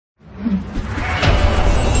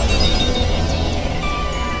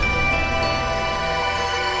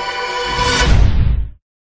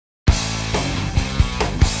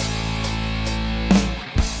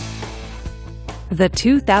The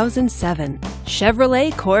 2007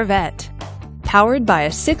 Chevrolet Corvette. Powered by a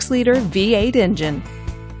 6-liter V8 engine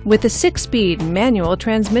with a 6-speed manual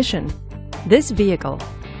transmission. This vehicle,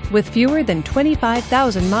 with fewer than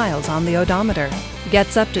 25,000 miles on the odometer,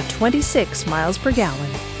 gets up to 26 miles per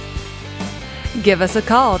gallon. Give us a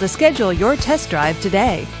call to schedule your test drive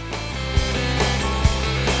today.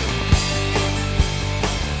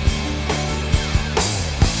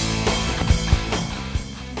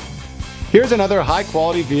 Here's another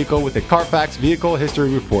high-quality vehicle with a Carfax Vehicle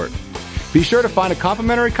History Report. Be sure to find a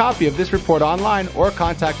complimentary copy of this report online or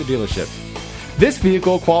contact the dealership. This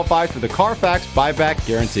vehicle qualifies for the Carfax Buyback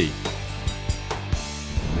Guarantee.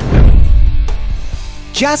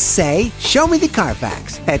 Just say, "Show me the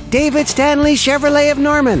Carfax" at David Stanley Chevrolet of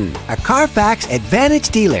Norman, a Carfax Advantage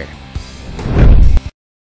dealer.